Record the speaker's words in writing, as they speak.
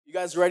You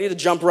guys ready to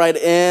jump right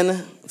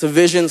in to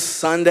Vision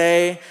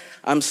Sunday?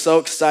 I'm so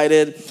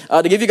excited.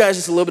 To give you guys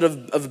just a little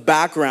bit of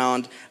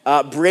background,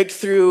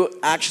 Breakthrough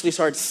actually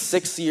started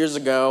 6 years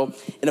ago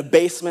in a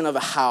basement of a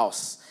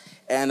house.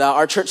 And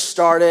our church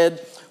started,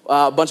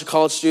 a bunch of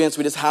college students.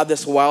 We just had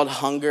this wild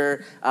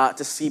hunger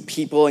to see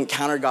people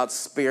encounter God's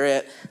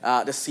Spirit,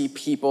 to see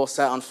people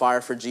set on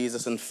fire for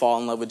Jesus and fall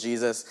in love with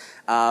Jesus.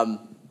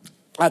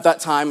 At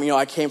that time,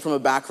 I came from a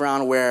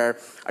background where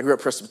I grew up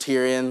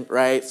Presbyterian,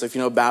 right? So if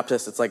you know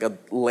Baptist, it's like a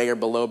layer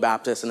below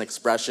Baptist in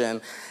expression.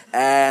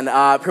 And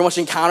pretty much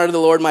encountered the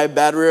Lord in my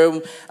bedroom.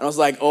 And I was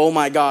like, oh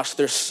my gosh,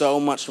 there's so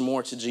much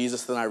more to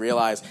Jesus than I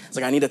realized. It's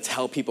like, I need to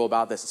tell people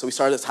about this. So we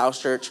started this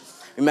house church.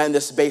 We met in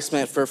this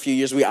basement for a few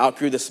years. We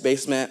outgrew this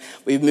basement.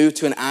 We moved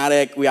to an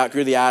attic. We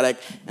outgrew the attic.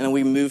 And then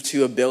we moved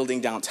to a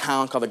building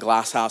downtown called the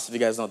Glass House, if you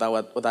guys know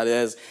what that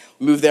is.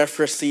 We moved there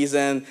for a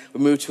season. We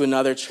moved to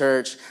another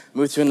church,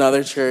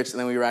 and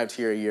then we arrived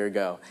here a year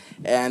ago.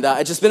 And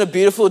it's just been a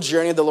beautiful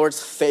journey of the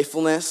Lord's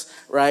faithfulness,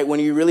 right? When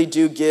you really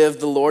do give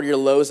the Lord your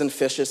loaves and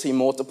fishes, he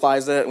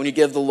multiplies it. When you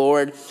give the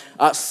Lord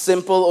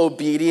simple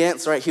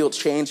obedience, right, he'll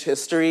change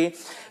history.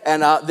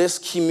 And this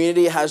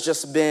community has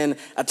just been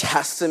a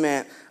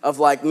testament of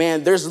like,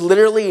 man, there's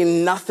literally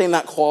nothing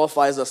that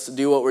qualifies us to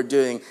do what we're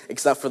doing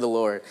except for the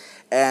Lord.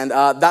 And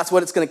that's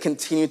what it's going to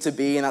continue to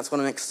be, and that's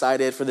what I'm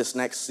excited for this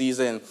next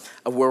season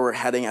of where we're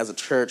heading as a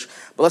church.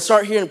 But let's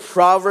start here in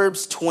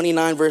Proverbs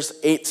 29, verse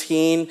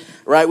 18,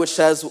 right, which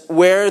says,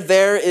 where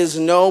there is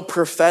no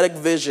prophetic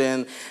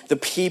vision, the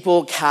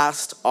people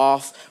cast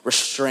off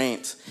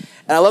restraint.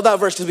 And I love that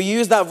verse because we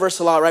use that verse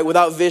a lot, right?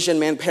 Without vision,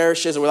 man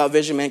perishes, or without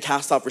vision, man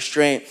casts off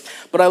restraint.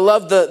 But I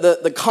love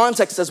the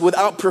context says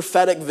without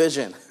prophetic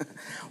vision.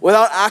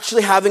 Without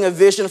actually having a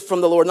vision from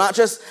the Lord, not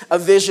just a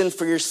vision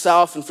for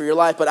yourself and for your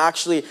life, but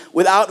actually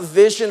without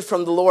vision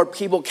from the Lord,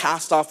 people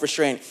cast off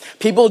restraint.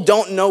 People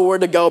don't know where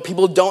to go.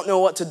 People don't know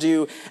what to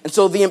do. And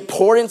so the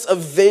importance of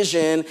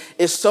vision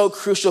is so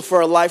crucial for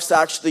our lives to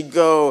actually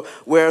go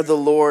where the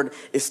Lord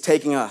is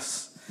taking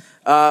us.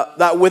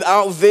 That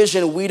without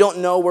vision, we don't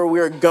know where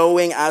we're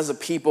going as a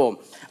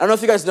people. I don't know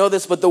if you guys know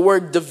this, but the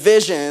word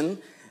division,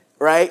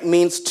 right,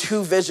 means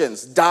two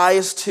visions. Die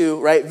is two,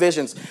 right,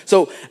 visions.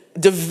 So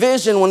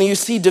division, when you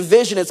see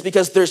division, it's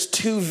because there's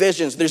two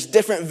visions. There's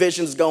different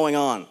visions going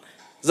on.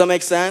 Does that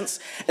make sense?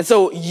 And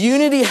so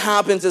unity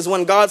happens is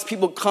when God's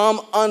people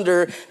come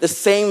under the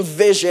same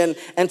vision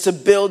and to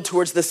build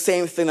towards the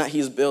same thing that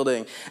he's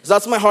building. So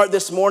that's my heart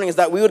this morning, is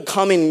that we would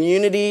come in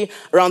unity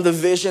around the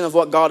vision of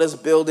what God is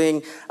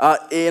building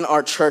in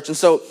our church. And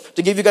so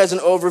to give you guys an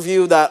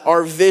overview, that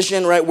our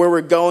vision, right, where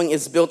we're going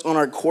is built on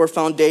our core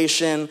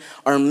foundation,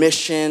 our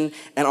mission,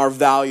 and our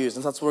values.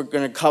 And so that's what we're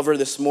going to cover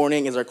this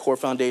morning, is our core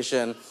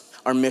foundation,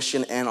 our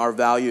mission, and our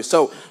values.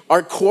 So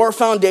our core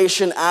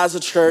foundation as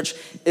a church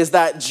is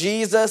that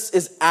Jesus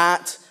is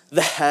at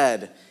the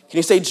head. Can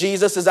you say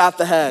Jesus is at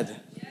the head?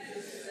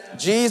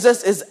 Yes.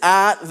 Jesus is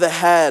at the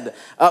head.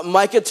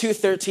 Micah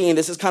 2:13,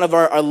 this is kind of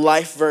our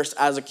life verse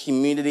as a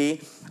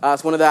community.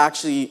 It's one of the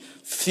actually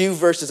few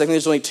verses, I think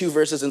there's only 2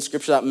 verses in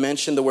scripture that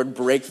mention the word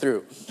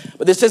breakthrough.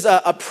 But this is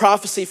a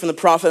prophecy from the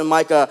prophet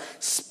Micah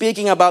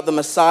speaking about the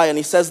Messiah. And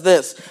he says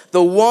this,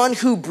 the one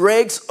who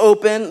breaks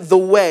open the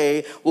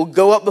way will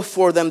go up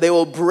before them. They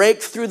will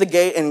break through the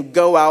gate and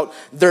go out.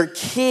 Their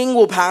king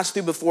will pass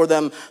through before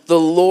them, the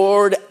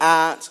Lord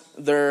at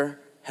their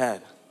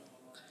head.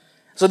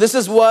 So this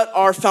is what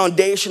our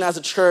foundation as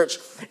a church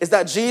is,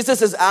 that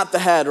Jesus is at the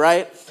head,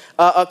 right?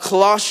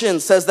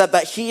 Colossians says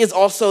that he is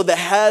also the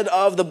head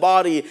of the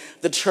body,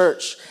 the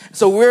church.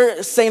 So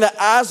we're saying that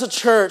as a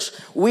church,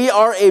 we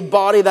are a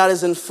body that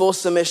is in full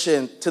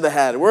submission to the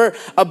head. We're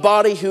a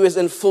body who is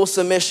in full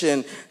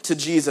submission to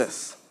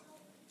Jesus.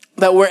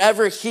 That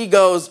wherever he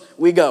goes,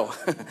 we go.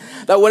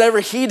 That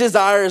whatever he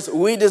desires,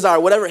 we desire.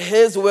 Whatever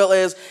his will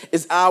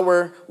is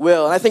our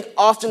will. And I think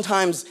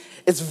oftentimes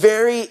it's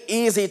very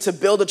easy to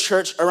build a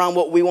church around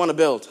what we want to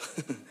build.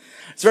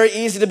 It's very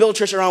easy to build a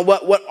church around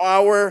what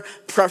our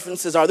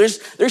preferences are. There's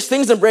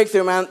things in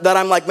Breakthrough, man, that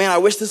I'm like, man, I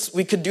wish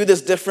we could do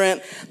this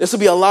different. This would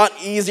be a lot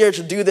easier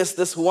to do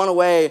this one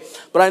way.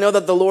 But I know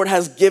that the Lord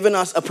has given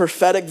us a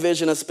prophetic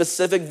vision, a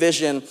specific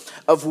vision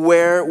of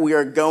where we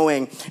are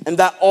going. And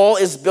that all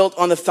is built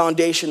on the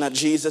foundation that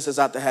Jesus is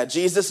at the head.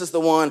 Jesus is the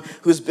one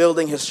who's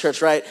building his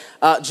church, right?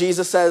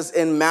 Jesus says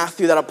in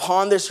Matthew that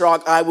upon this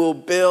rock I will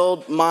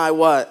build my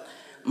what?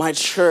 My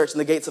church, and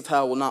the gates of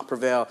hell will not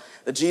prevail.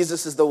 That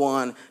Jesus is the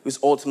one who's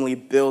ultimately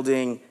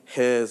building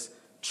his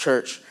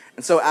church.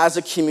 And so as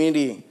a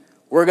community,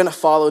 we're going to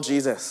follow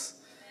Jesus.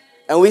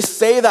 And we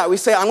say,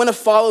 I'm going to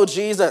follow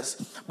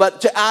Jesus. But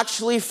to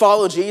actually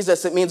follow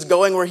Jesus, it means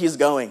going where he's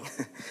going.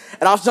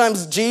 And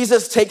oftentimes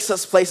Jesus takes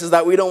us places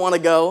that we don't want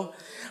to go,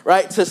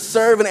 right? To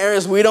serve in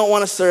areas we don't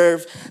want to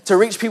serve, to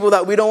reach people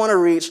that we don't want to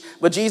reach.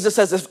 But Jesus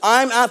says, if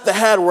I'm at the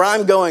head where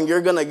I'm going,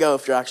 you're going to go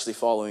if you're actually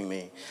following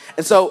me.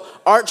 And so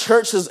our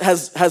church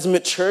has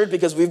matured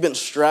because we've been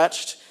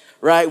stretched,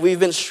 right? We've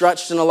been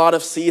stretched in a lot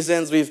of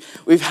seasons.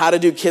 We've had to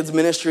do kids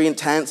ministry in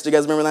tents. Do you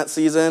guys remember that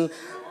season?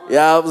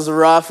 Yeah, it was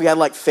rough. We had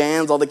like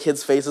fans. All the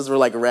kids' faces were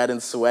like red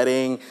and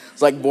sweating.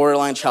 It's like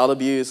borderline child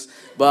abuse.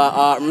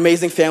 But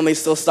amazing family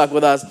still stuck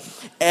with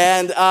us.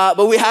 And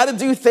but we had to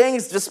do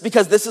things just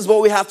because this is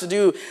what we have to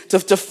do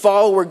to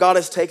follow where God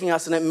is taking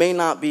us, and it may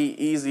not be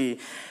easy.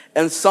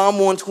 And Psalm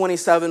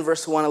 127,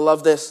 verse 1, I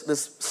love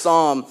this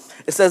psalm.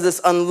 It says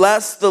this: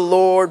 unless the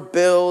Lord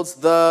builds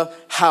the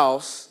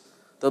house,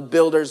 the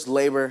builders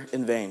labor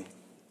in vain.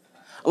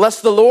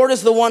 Unless the Lord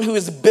is the one who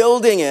is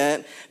building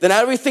it, then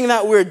everything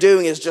that we're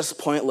doing is just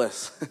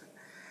pointless.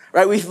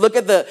 Right? We look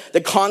at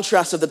the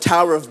contrast of the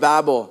Tower of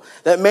Babel.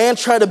 That man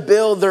tried to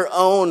build their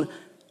own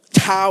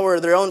tower,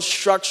 their own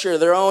structure,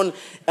 their own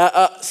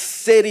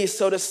city,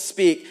 so to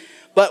speak.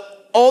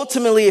 But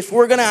ultimately, if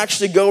we're going to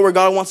actually go where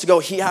God wants to go,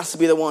 he has to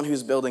be the one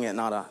who's building it,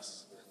 not us.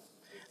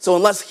 So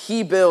unless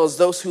he builds,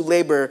 those who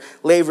labor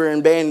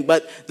in vain.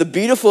 But the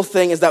beautiful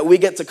thing is that we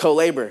get to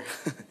co-labor.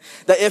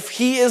 That if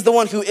he is the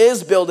one who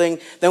is building,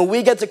 then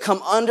we get to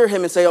come under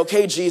him and say,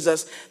 okay,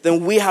 Jesus,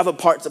 then we have a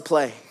part to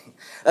play.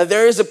 That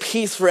there is a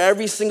piece for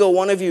every single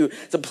one of you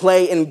to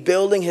play in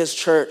building his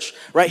church,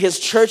 right? His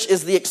church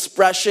is the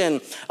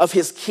expression of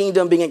his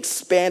kingdom being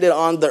expanded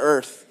on the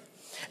earth.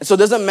 And so it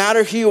doesn't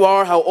matter who you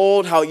are, how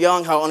old, how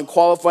young, how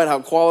unqualified, how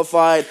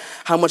qualified,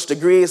 how much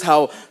degrees,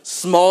 how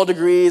small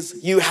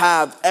degrees you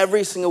have.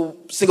 Every single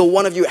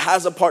one of you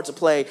has a part to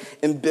play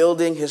in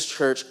building his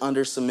church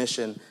under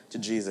submission to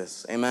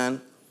Jesus.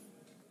 Amen?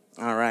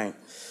 All right.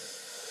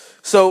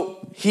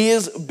 So he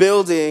is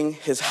building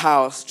his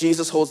house.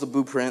 Jesus holds the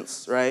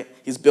blueprints, right?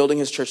 He's building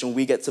his church, and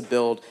we get to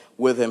build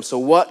with him. So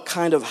what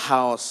kind of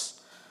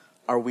house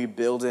are we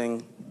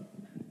building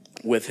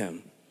with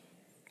him?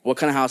 What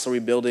kind of house are we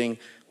building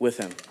with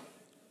him?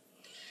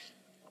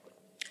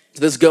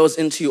 This goes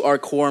into our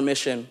core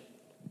mission,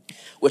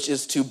 which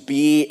is to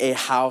be a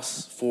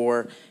house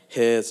for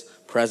his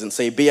presence.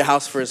 Say, be a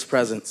house for his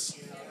presence.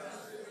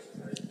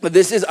 But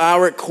this is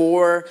our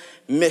core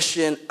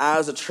mission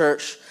as a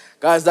church.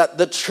 Guys, that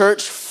the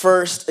church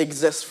first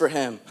exists for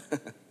him. I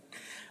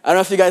don't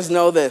know if you guys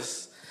know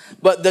this,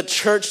 but the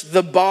church,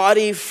 the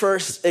body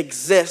first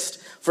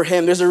exists for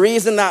him. There's a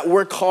reason that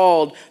we're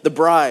called the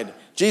bride.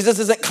 Jesus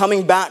isn't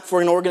coming back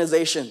for an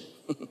organization.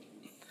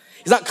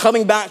 He's not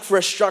coming back for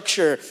a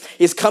structure.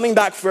 He's coming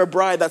back for a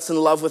bride that's in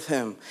love with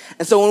him.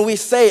 And so when we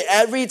say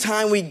every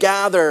time we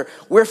gather,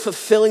 we're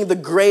fulfilling the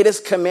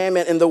greatest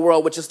commandment in the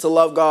world, which is to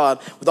love God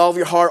with all of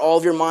your heart, all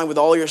of your mind, with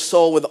all your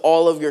soul, with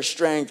all of your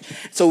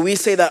strength. So we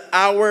say that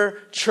our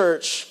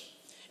church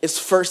is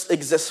first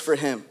exists for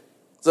him.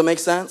 Does that make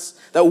sense?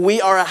 That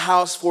we are a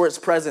house for his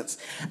presence.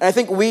 And I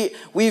think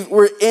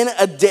we're in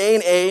a day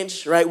and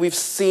age, right? We've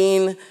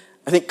seen,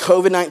 I think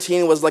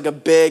COVID-19 was like a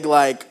big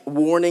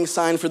warning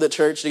sign for the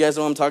church. Do you guys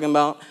know what I'm talking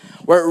about?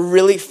 Where it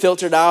really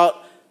filtered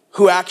out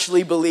who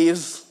actually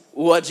believes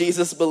what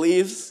Jesus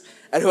believes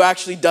and who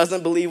actually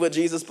doesn't believe what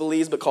Jesus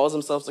believes but calls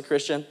themselves a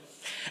Christian.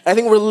 And I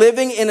think we're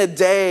living in a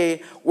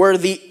day where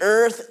the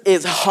earth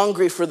is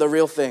hungry for the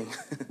real thing.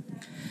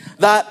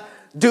 That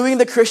doing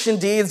the Christian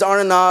deeds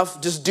aren't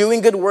enough, just doing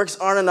good works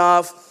aren't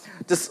enough,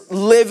 just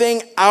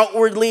living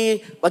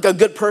outwardly like a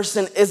good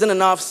person isn't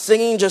enough.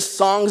 Singing just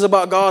songs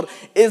about God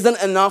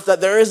isn't enough. That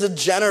there is a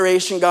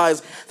generation,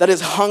 guys, that is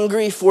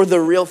hungry for the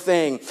real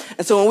thing.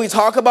 And so when we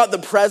talk about the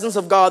presence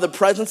of God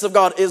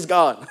is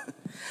God.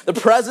 The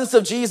presence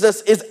of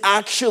Jesus is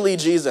actually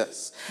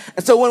Jesus.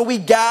 And so when we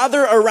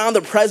gather around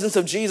the presence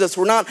of Jesus,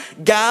 we're not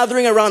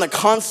gathering around a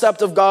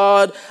concept of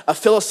God, a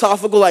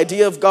philosophical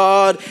idea of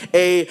God,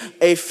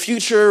 a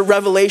future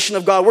revelation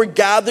of God. We're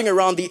gathering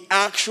around the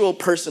actual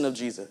person of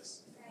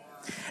Jesus.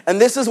 And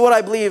this is what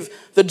I believe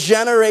the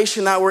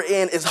generation that we're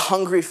in is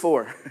hungry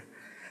for.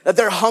 That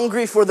they're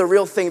hungry for the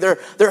real thing. They're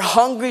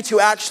hungry to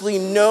actually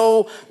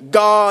know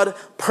God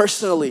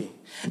personally.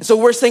 And so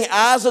we're saying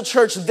as a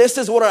church, this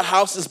is what our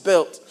house is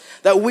built.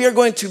 That we are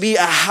going to be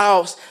a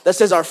house that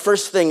says our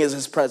first thing is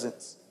his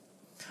presence.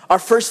 Our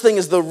first thing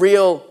is the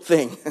real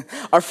thing.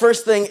 Our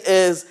first thing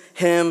is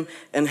him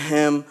and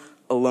him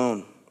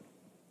alone.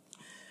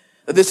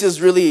 This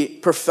is really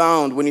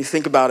profound when you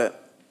think about it.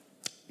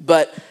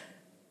 But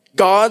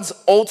God's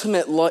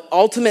ultimate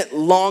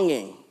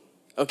longing,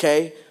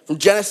 okay, from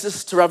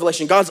Genesis to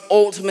Revelation, God's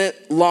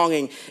ultimate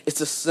longing is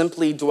to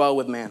simply dwell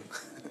with man.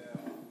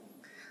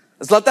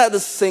 Let's let that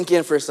just sink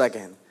in for a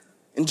second.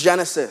 In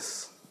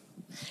Genesis,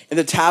 in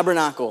the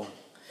tabernacle,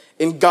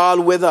 in God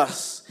with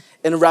us,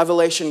 in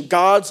Revelation,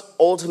 God's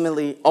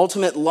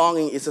ultimate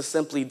longing is to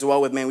simply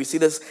dwell with man. We see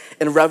this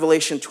in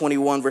Revelation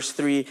 21, verse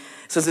 3. It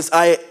says this: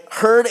 I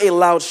heard a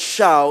loud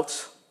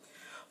shout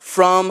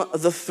from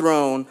the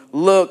throne.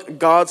 Look,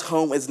 God's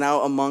home is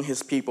now among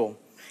his people.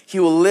 He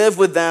will live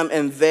with them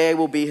and they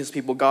will be his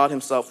people. God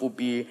himself will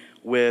be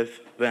with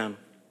them.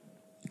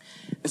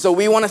 And so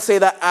we want to say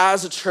that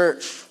as a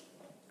church,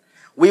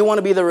 we want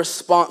to be the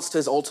response to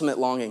his ultimate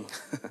longing.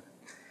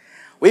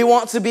 We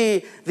want to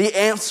be the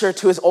answer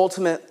to his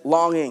ultimate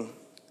longing.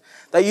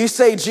 That you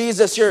say,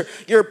 Jesus,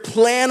 your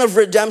plan of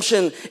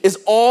redemption is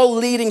all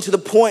leading to the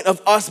point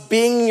of us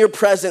being in your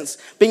presence,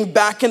 being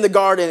back in the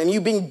garden, and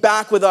you being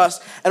back with us.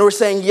 And we're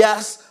saying,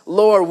 yes,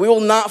 Lord, we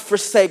will not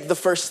forsake the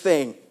first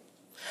thing.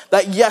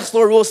 That yes,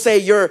 Lord, we'll say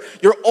your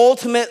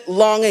ultimate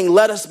longing,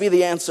 let us be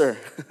the answer.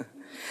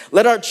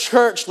 Let our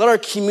church, let our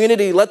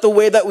community, let the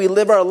way that we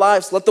live our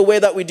lives, let the way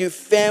that we do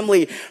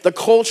family, the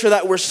culture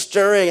that we're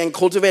stirring and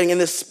cultivating in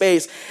this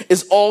space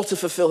is all to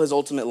fulfill his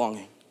ultimate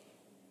longing.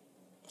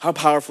 How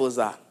powerful is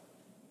that?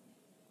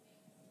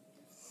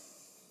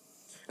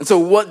 And so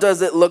what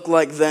does it look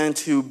like then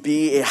to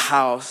be a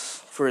house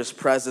for his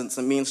presence?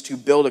 It means to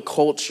build a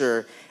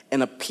culture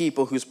and a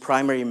people whose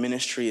primary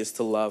ministry is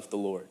to love the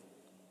Lord.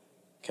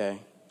 Okay?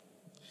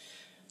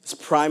 His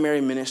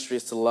primary ministry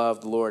is to love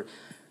the Lord.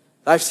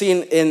 I've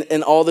seen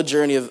in all the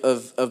journey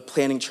of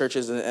planning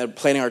churches and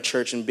planning our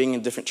church and being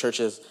in different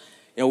churches,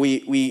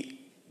 we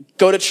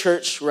go to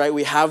church, right?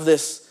 We have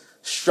this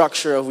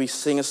structure of we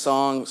sing a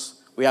songs,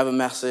 we have a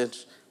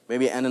message,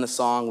 maybe end in a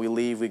song, we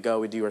leave, we go,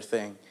 we do our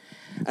thing.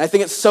 And I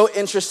think it's so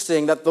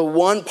interesting that the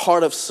one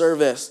part of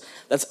service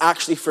that's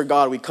actually for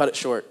God, we cut it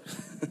short.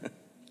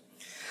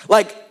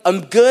 Like, a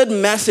good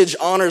message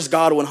honors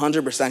God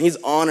 100%. He's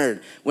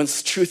honored when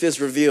truth is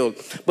revealed.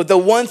 But the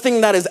one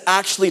thing that is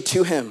actually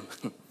to him,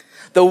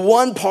 the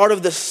one part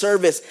of the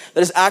service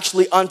that is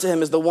actually unto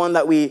him is the one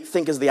that we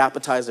think is the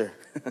appetizer.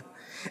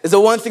 Is the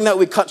one thing that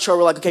we cut short.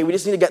 We're like, okay, we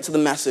just need to get to the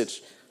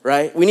message,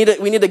 right? We need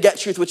to get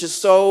truth, which is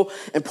so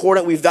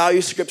important. We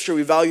value scripture,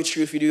 we value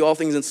truth, we do all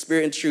things in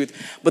spirit and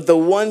truth. But the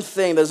one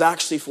thing that's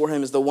actually for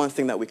him is the one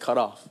thing that we cut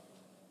off.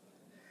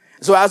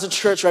 So as a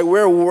church, right,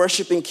 we're a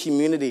worshiping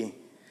community.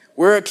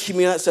 We're a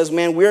community that says,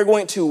 man, we're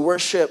going to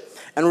worship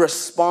and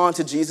respond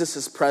to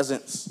Jesus'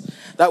 presence.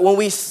 That when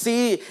we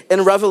see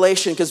in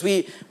Revelation, because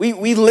we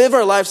live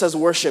our lives as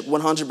worship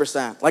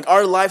 100%. Like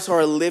our lives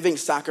are a living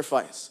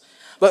sacrifice.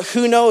 But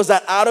who knows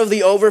that out of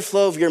the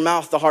overflow of your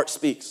mouth, the heart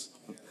speaks.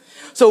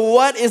 So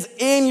what is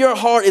in your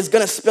heart is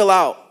going to spill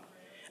out.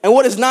 And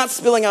what is not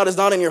spilling out is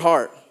not in your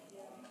heart.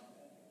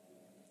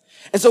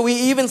 And so we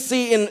even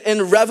see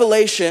in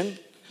Revelation,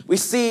 we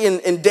see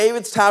in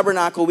David's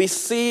tabernacle, we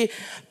see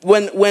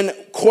when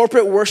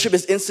corporate worship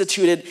is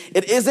instituted,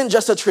 it isn't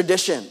just a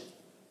tradition.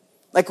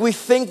 Like we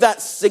think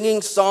that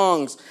singing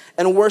songs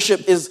and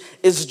worship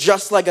is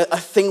just like a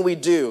thing we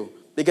do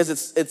because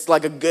it's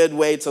like a good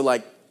way to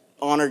like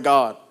honor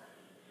God.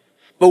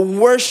 But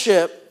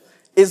worship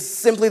is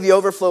simply the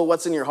overflow of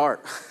what's in your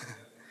heart.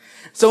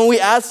 So when we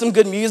add some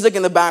good music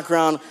in the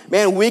background,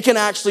 man, we can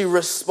actually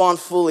respond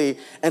fully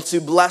and to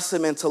bless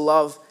him and to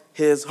love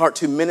his heart,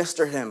 to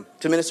minister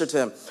to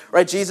him,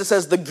 right? Jesus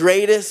says the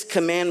greatest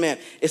commandment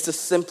is to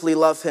simply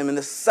love him. And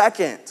the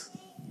second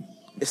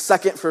is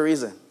second for a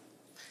reason.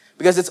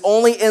 Because it's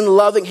only in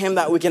loving him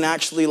that we can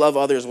actually love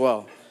others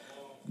well.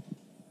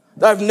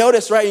 I've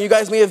noticed, right, you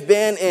guys may have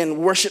been in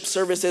worship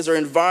services or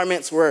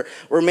environments where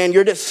man,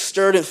 you're just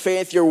stirred in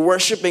faith, you're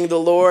worshiping the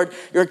Lord,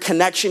 you're in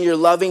connection, you're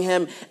loving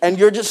him, and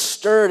you're just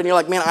stirred, and you're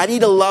like, man, I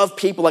need to love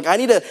people. Like, I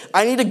need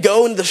to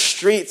go into the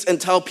streets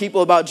and tell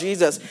people about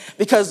Jesus,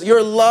 because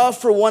your love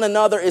for one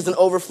another is an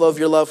overflow of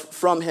your love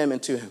from him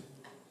and to him.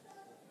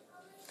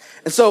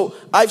 And so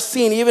I've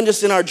seen, even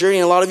just in our journey,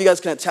 and a lot of you guys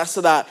can attest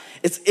to that,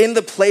 it's in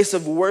the place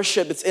of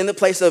worship, it's in the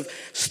place of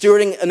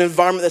stewarding an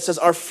environment that says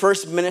our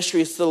first ministry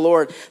is to the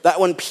Lord, that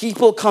when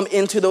people come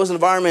into those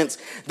environments,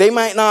 they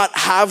might not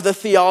have the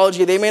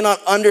theology, they may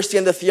not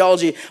understand the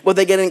theology, but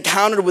they get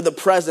encountered with the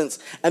presence,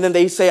 and then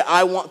they say,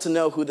 I want to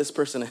know who this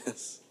person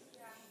is.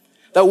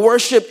 That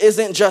worship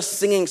isn't just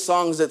singing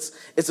songs, it's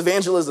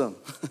evangelism.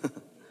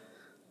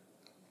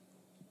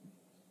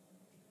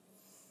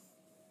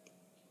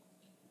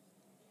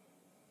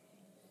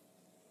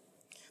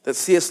 That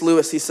C.S.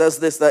 Lewis, he says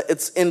this, that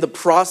it's in the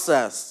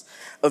process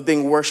of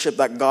being worshiped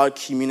that God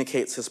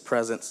communicates his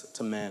presence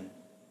to men.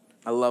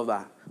 I love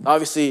that.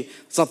 Obviously,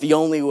 it's not the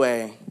only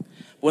way.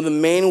 One of the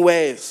main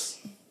ways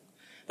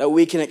that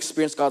we can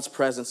experience God's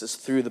presence is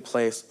through the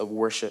place of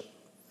worship.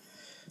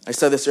 I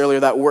said this earlier,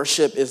 that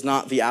worship is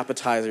not the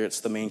appetizer, it's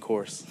the main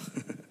course.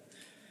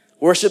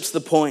 Worship's the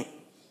point.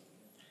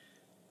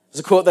 There's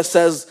a quote that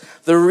says,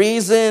 the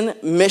reason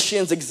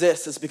missions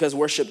exist is because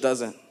worship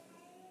doesn't.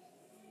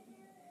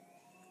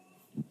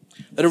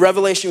 That in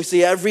Revelation, we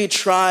see every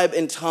tribe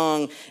and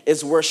tongue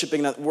is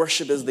worshiping. That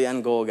worship is the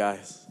end goal,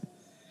 guys.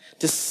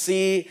 To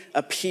see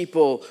a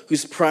people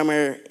whose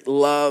primary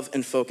love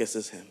and focus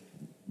is him.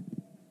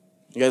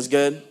 You guys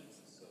good?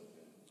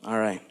 All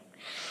right.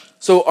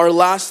 So our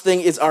last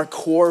thing is our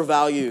core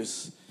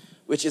values,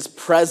 which is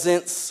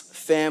presence,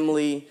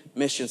 family,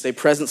 mission. Say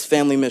presence,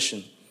 family,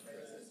 mission.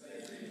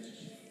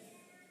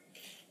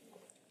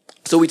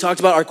 So we talked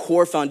about our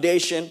core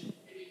foundation,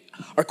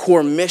 our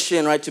core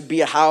mission, right? To be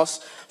a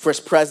house for his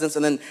presence.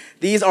 And then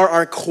these are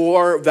our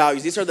core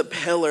values. These are the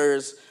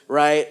pillars,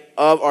 right,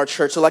 of our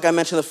church. So like I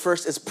mentioned, the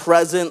first is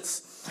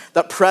presence.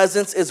 That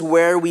presence is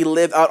where we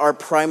live out our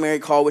primary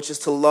call, which is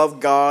to love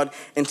God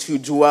and to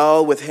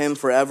dwell with him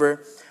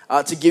forever.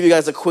 To give you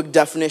guys a quick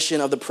definition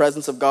of the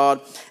presence of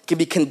God, it can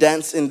be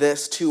condensed in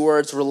this 2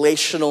 words,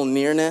 relational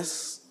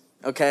nearness,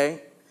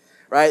 okay?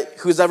 Right?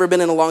 Who's ever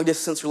been in a long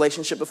distance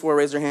relationship before?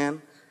 Raise your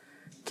hand.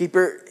 Keep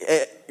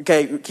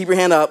your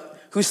hand up.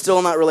 Who's still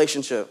in that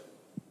relationship?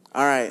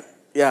 All right,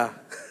 yeah.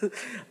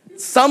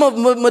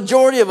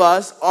 Majority of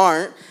us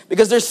aren't,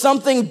 because there's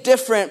something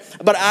different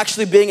about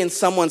actually being in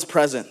someone's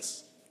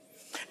presence.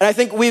 And I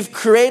think we've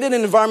created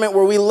an environment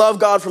where we love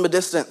God from a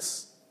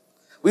distance.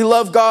 We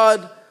love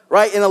God,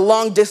 right, in a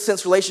long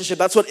distance relationship.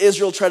 That's what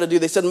Israel tried to do.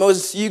 They said,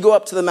 Moses, you go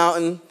up to the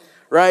mountain,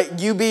 right?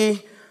 You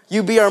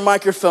be our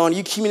microphone.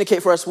 You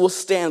communicate for us. We'll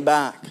stand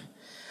back.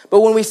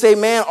 But when we say,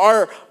 man,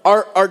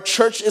 our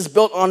church is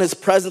built on his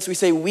presence, we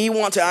say we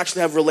want to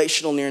actually have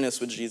relational nearness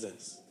with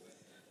Jesus.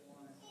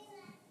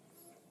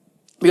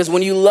 Because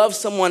when you love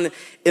someone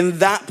in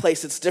that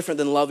place, it's different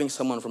than loving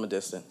someone from a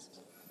distance.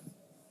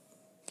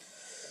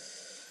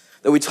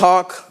 That we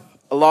talk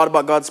a lot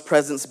about God's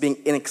presence being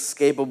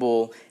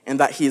inescapable and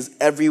that he is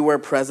everywhere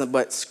present,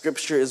 but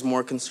Scripture is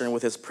more concerned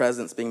with his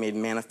presence being made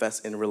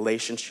manifest in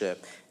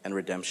relationship and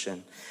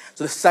redemption.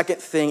 So the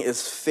second thing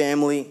is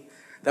family,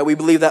 that we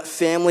believe that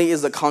family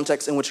is the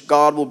context in which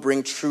God will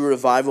bring true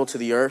revival to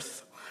the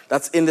earth.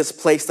 That's in this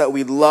place that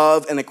we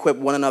love and equip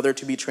one another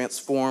to be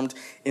transformed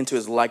into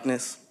his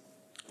likeness.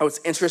 Oh,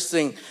 it's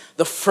interesting.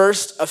 The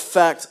first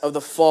effect of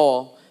the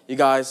fall, you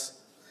guys,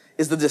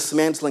 is the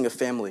dismantling of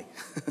family.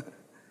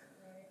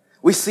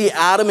 We see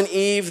Adam and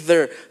Eve,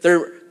 their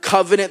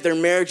covenant, their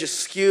marriage is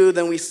skewed.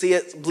 Then we see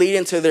it bleed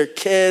into their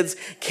kids,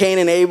 Cain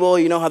and Abel.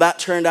 You know how that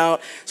turned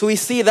out. So we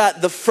see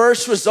that the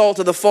first result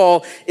of the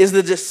fall is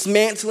the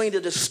dismantling,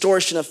 the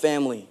distortion of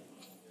family.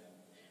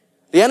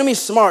 The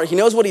enemy's smart. He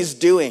knows what he's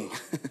doing.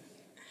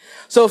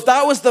 So if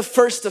that was the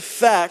first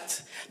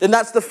effect, then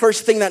that's the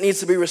first thing that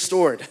needs to be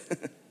restored.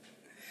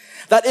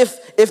 That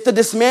if the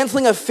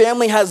dismantling of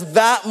family has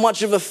that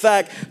much of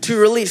effect to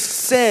release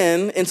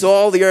sin into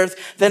all the earth,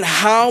 then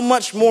how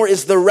much more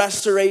is the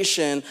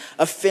restoration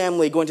of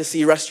family going to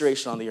see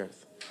restoration on the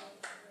earth?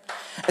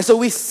 And so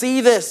we see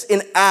this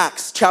in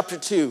Acts chapter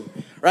 2,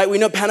 right? We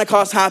know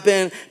Pentecost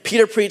happened.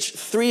 Peter preached,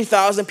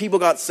 3,000 people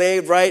got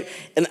saved, right?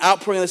 An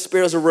outpouring of the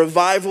Spirit. It was a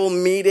revival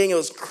meeting. It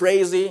was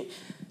crazy.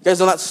 You guys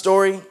know that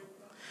story?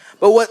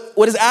 But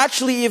what is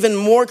actually even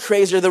more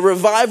crazier, the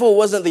revival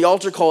wasn't the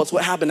altar call, it's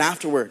what happened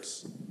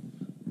afterwards.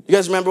 You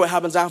guys remember what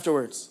happens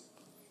afterwards?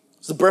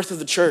 It's the birth of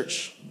the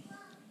church.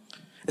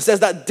 It says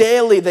that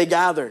daily they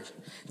gathered.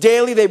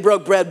 Daily they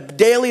broke bread.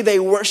 Daily they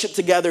worshiped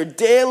together.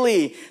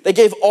 Daily they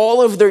gave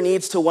all of their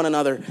needs to one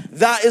another.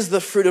 That is the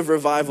fruit of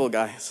revival,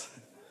 guys.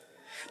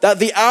 That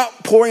the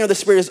outpouring of the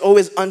Spirit is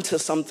always unto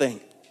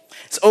something.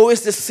 It's always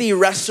to see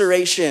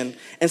restoration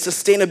and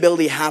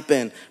sustainability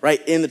happen,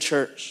 right, in the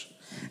church.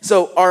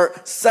 So our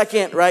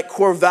second, right,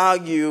 core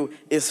value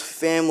is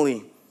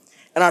family.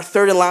 And our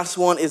third and last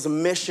one is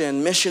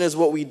mission. Mission is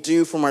what we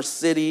do from our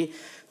city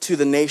to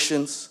the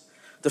nations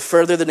to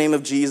further the name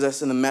of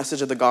Jesus and the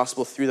message of the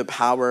gospel through the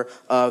power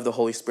of the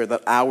Holy Spirit.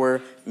 That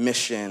our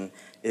mission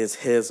is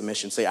his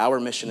mission. Say, our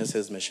mission is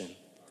his mission.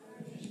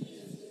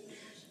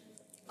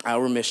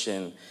 Our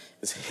mission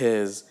is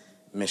his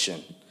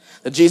mission.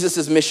 That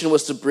Jesus' mission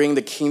was to bring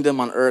the kingdom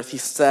on earth. He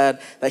said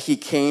that he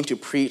came to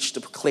preach, to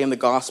proclaim the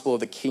gospel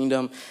of the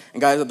kingdom. And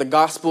guys, that the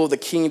gospel of the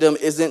kingdom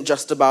isn't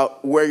just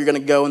about where you're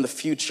going to go in the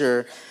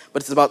future,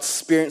 but it's about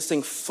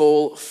experiencing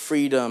full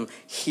freedom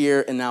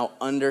here and now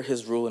under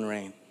his rule and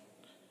reign.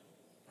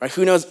 Right?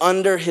 Who knows,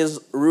 under his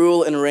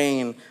rule and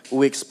reign will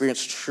we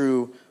experience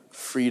true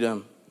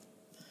freedom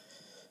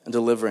and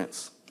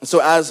deliverance. And so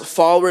as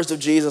followers of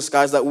Jesus,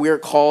 guys, that we're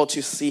called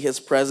to see his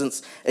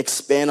presence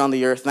expand on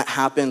the earth. And that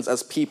happens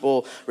as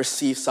people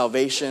receive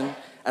salvation,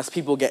 as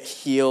people get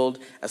healed,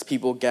 as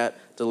people get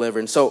delivered.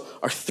 And so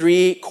our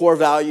three core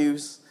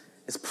values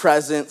is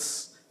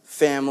presence,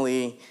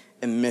 family,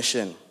 and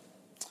mission.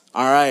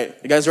 All right,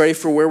 you guys ready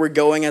for where we're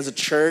going as a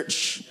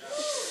church?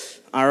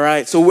 All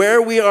right, so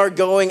where we are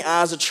going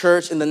as a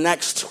church in the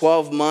next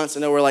 12 months,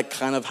 I know we're like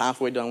kind of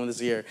halfway done with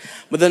this year,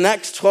 but the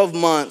next 12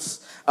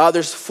 months,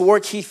 there's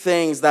four key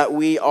things that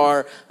we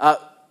are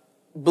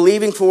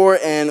believing for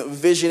and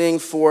visioning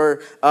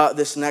for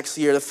this next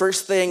year. The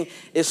first thing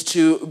is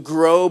to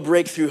grow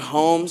Breakthrough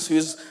Homes.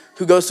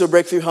 Who goes to a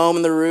Breakthrough Home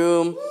in the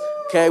room?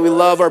 Okay, we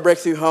love our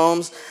Breakthrough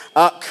Homes.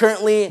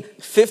 Currently,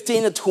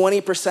 15 to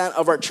 20%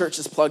 of our church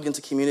is plugged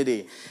into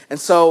community. And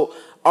so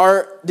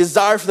our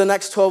desire for the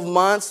next 12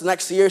 months, the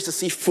next year, is to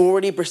see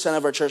 40%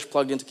 of our church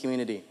plugged into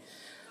community,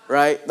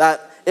 right?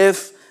 That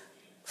if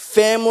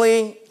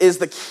family is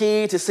the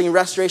key to seeing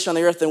restoration on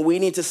the earth, then we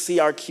need to see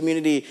our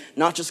community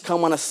not just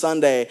come on a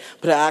Sunday,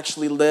 but to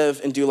actually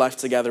live and do life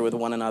together with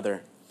one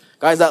another.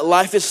 Guys, that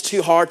life is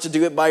too hard to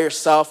do it by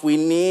yourself. We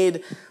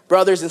need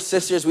brothers and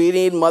sisters. We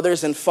need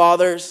mothers and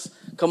fathers.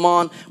 Come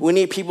on. We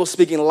need people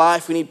speaking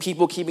life. We need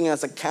people keeping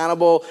us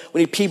accountable.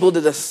 We need people to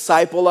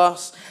disciple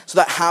us. So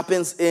that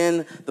happens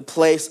in the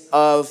place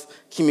of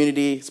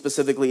community,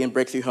 specifically in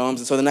Breakthrough Homes.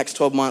 And so the next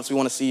 12 months, we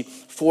want to see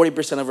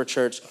 40% of our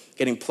church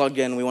getting plugged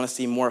in. We want to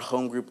see more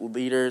home group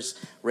leaders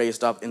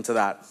raised up into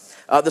that.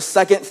 The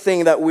second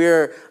thing that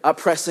we're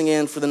pressing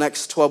in for the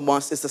next 12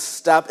 months is to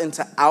step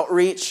into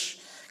outreach.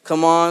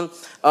 Come on.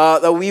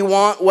 That we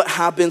want what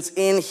happens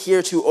in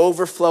here to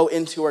overflow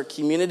into our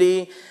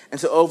community and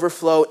to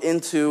overflow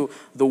into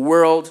the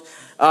world.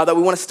 that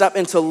we want to step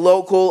into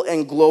local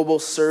and global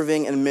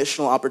serving and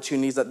missional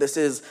opportunities, that this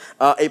is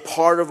a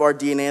part of our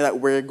DNA that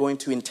we're going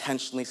to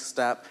intentionally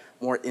step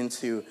more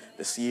into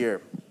this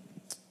year.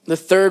 The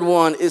third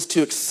one is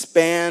to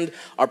expand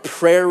our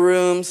prayer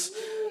rooms.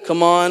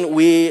 Come on,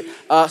 we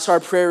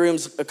started prayer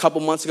rooms a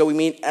couple months ago. We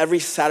meet every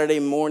Saturday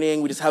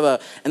morning. We just have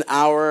an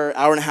hour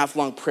and a half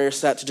long prayer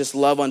set to just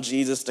love on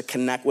Jesus, to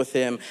connect with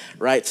him,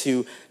 right?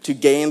 To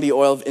gain the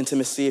oil of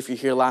intimacy if you're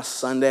here last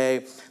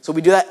Sunday. So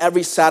we do that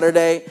every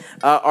Saturday.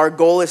 Our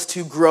goal is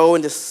to grow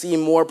and to see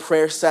more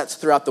prayer sets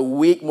throughout the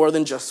week, more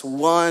than just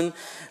one.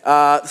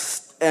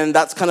 And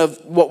that's kind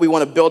of what we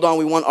want to build on.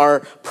 We want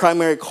our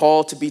primary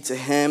call to be to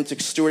him, to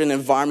steward an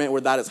environment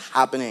where that is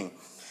happening.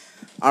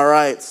 All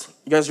right,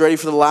 you guys ready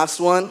for the last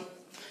one?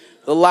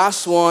 The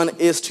last one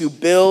is to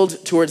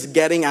build towards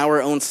getting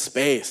our own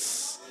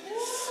space.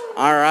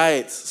 All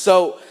right,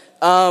 so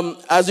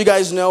as you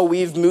guys know,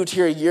 we've moved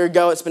here a year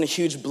ago. It's been a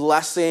huge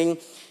blessing.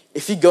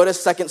 If you go to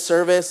second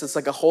service, it's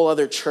like a whole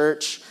other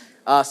church.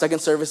 Second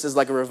service is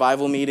like a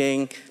revival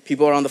meeting.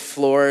 People are on the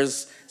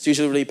floors. It's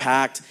usually really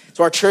packed.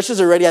 So our church is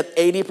already at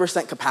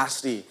 80%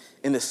 capacity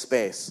in this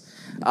space.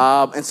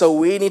 And so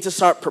we need to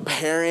start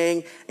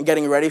preparing and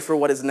getting ready for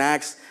what is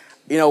next.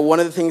 You know, one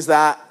of the things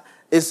that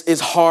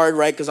is hard,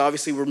 right, because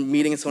obviously we're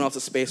meeting in someone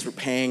else's space, we're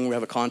paying, we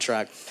have a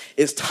contract,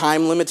 is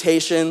time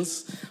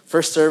limitations.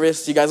 First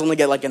service, you guys only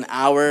get like an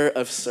hour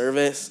of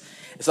service.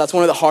 So that's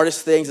one of the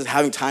hardest things, is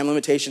having time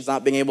limitations,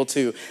 not being able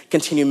to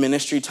continue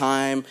ministry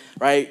time,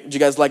 right? Do you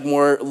guys like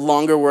more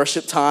longer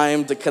worship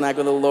time to connect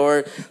with the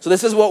Lord? So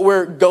this is what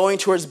we're going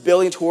towards,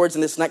 building towards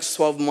in this next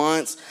 12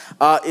 months,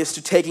 is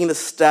to taking the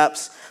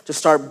steps to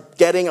start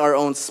getting our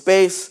own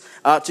space,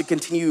 to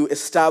continue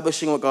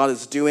establishing what God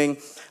is doing.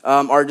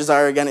 Our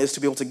desire, again, is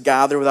to be able to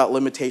gather without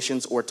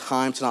limitations or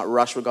time, to not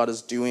rush what God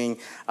is doing,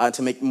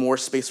 to make more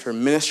space for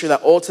ministry,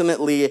 that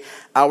ultimately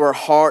our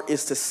heart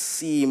is to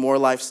see more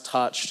lives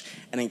touched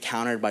and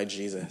encountered by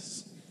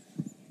Jesus.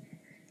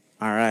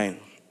 All right.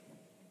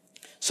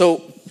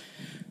 So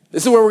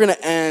this is where we're going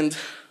to end.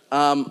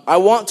 I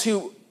want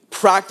to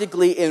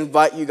practically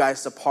invite you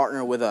guys to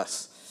partner with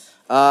us.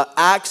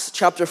 Acts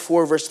chapter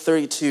 4, verse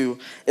 32,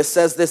 it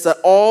says this, that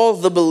all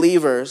the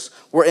believers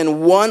were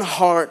in one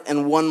heart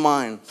and one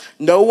mind.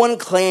 No one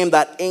claimed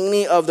that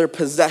any of their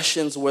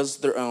possessions was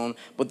their own,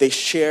 but they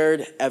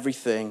shared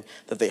everything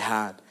that they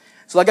had.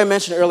 So like I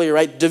mentioned earlier,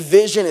 right,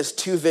 division is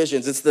two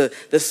visions. It's the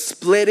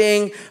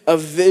splitting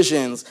of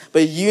visions,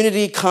 but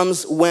unity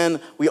comes when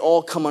we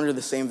all come under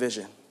the same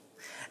vision.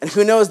 And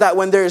who knows that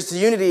when there's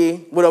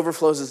unity, what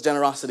overflows is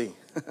generosity.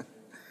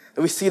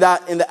 And we see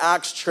that in the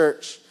Acts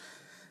church.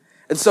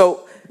 And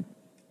so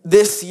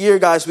this year,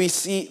 guys, we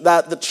see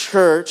that the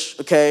church,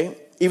 okay,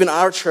 even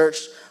our church,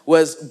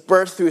 was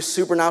birthed through a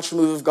supernatural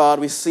move of God.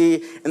 We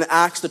see in the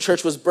Acts, the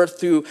church was birthed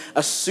through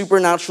a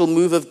supernatural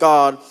move of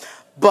God,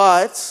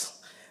 but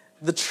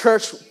the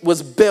church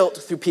was built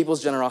through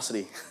people's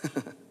generosity.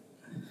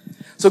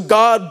 So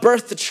God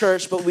birthed the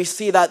church, but we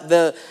see that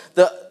the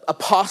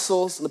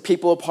apostles and the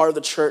people a part of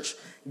the church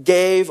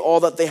gave all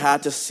that they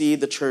had to see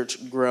the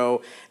church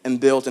grow and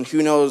build. And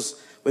who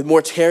knows, with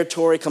more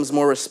territory comes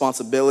more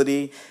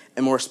responsibility,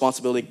 and more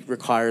responsibility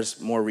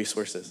requires more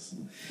resources.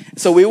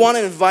 So we want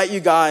to invite you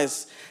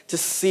guys to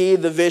see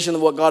the vision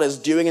of what God is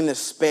doing in this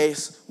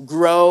space,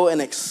 grow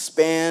and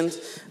expand.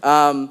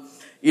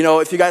 You know,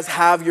 if you guys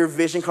have your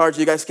vision cards,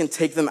 you guys can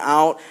take them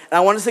out. And I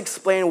want to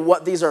explain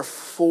what these are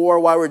for,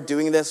 why we're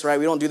doing this, right?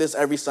 We don't do this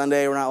every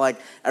Sunday. We're not like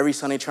every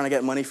Sunday trying to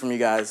get money from you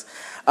guys.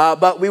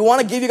 But we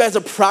want to give you guys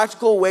a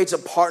practical way to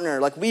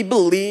partner. Like, we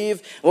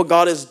believe what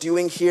God is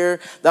doing here,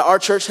 that our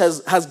church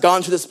has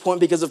gone to this point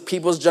because of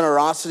people's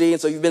generosity.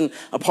 And so you've been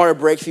a part of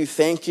Breakthrough.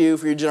 Thank you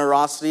for your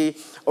generosity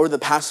over the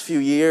past few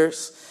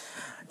years.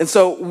 And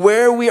so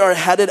where we are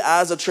headed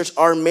as a church,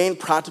 our main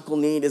practical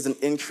need is an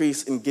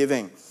increase in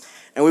giving.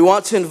 And we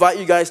want to invite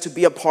you guys to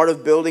be a part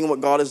of building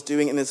what God is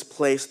doing in this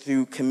place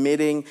through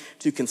committing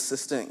to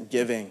consistent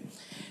giving.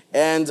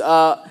 And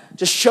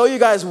just show you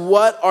guys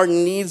what our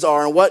needs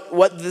are and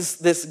what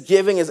this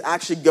giving is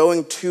actually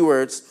going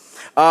towards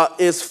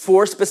is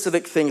 4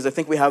 specific things. I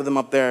think we have them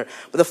up there.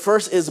 But the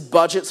first is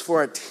budgets for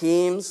our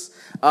teams.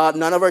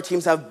 None of our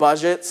teams have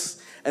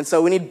budgets. And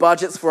so we need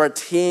budgets for our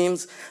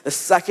teams. The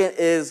second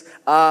is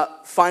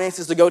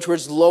finances to go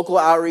towards local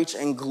outreach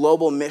and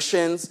global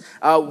missions.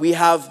 We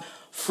have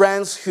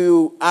friends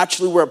who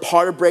actually were a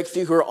part of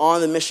Breakthrough, who are on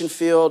the mission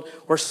field,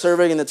 who are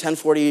serving in the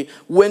 1040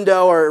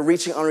 window or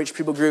reaching unreached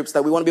people groups,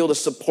 that we want to be able to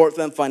support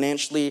them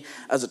financially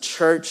as a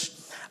church.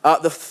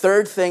 The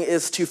third thing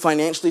is to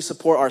financially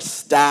support our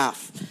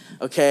staff,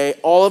 okay?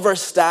 All of our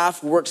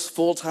staff works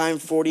full-time,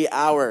 40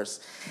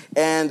 hours.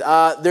 And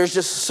there's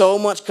just so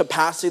much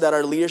capacity that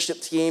our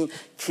leadership team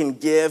can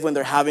give when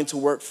they're having to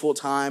work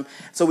full-time.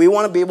 So we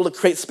want to be able to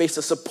create space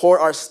to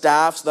support our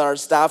staff so that our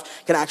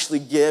staff can actually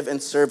give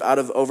and serve out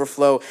of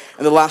overflow.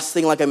 And the last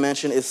thing, like I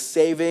mentioned, is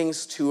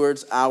savings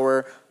towards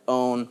our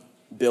own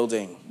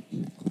building,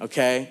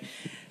 okay?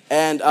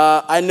 And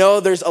I know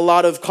there's a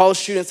lot of college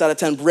students that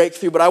attend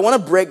Breakthrough, but I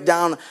want to break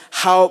down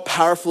how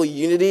powerful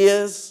unity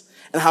is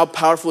and how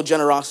powerful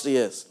generosity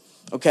is,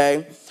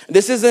 okay?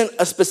 This isn't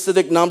a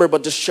specific number,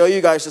 but to show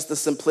you guys just the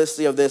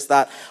simplicity of this,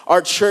 that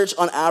our church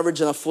on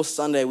average on a full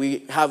Sunday,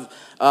 we have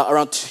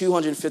around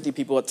 250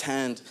 people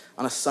attend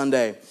on a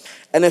Sunday.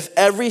 And if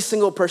every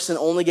single person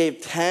only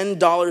gave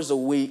 $10 a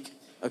week,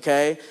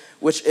 okay,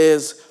 which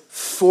is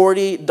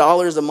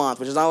 $40 a month,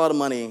 which is not a lot of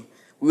money,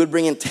 we would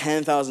bring in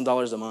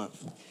 $10,000 a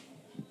month.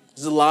 This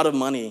is a lot of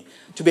money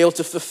to be able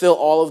to fulfill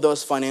all of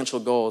those financial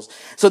goals.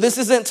 So this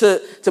isn't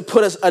to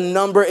put a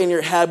number in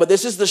your head, but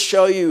this is to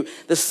show you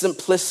the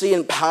simplicity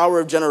and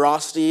power of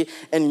generosity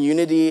and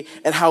unity,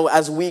 and how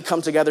as we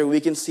come together, we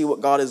can see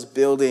what God is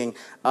building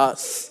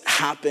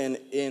happen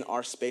in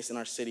our space, in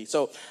our city.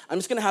 So I'm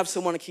just going to have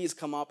someone, Keys,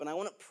 come up, and I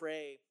want to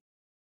pray.